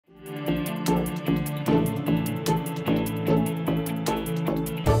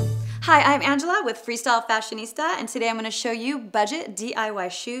Hi, I'm Angela with Freestyle Fashionista, and today I'm going to show you budget DIY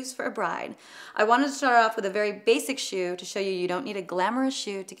shoes for a bride. I wanted to start off with a very basic shoe to show you you don't need a glamorous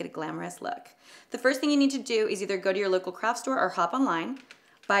shoe to get a glamorous look. The first thing you need to do is either go to your local craft store or hop online,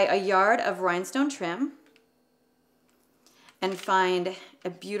 buy a yard of rhinestone trim, and find a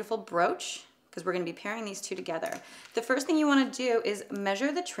beautiful brooch, because we're going to be pairing these two together. The first thing you want to do is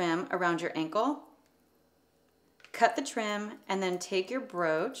measure the trim around your ankle, cut the trim, and then take your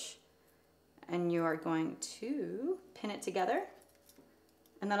brooch and you are going to pin it together,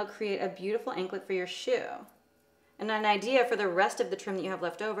 and that'll create a beautiful anklet for your shoe. And an idea for the rest of the trim that you have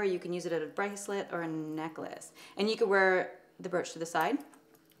left over, you can use it as a bracelet or a necklace. And you could wear the brooch to the side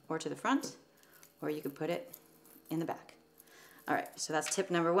or to the front, or you could put it in the back. All right, so that's tip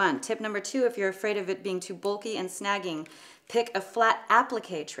number one. Tip number two, if you're afraid of it being too bulky and snagging, pick a flat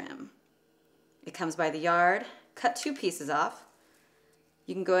applique trim. It comes by the yard. Cut two pieces off.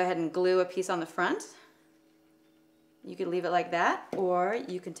 You can go ahead and glue a piece on the front. You could leave it like that, or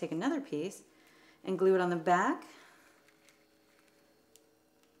you can take another piece and glue it on the back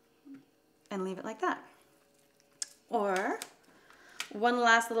and leave it like that. Or, one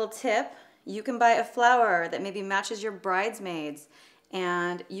last little tip, you can buy a flower that maybe matches your bridesmaids,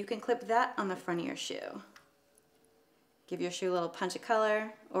 and you can clip that on the front of your shoe. Give your shoe a little punch of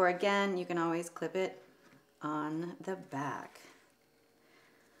color, or again, you can always clip it on the back.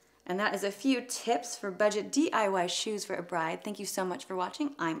 And that is a few tips for budget DIY shoes for a bride. Thank you so much for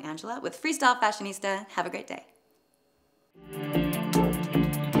watching. I'm Angela with Freestyle Fashionista. Have a great day.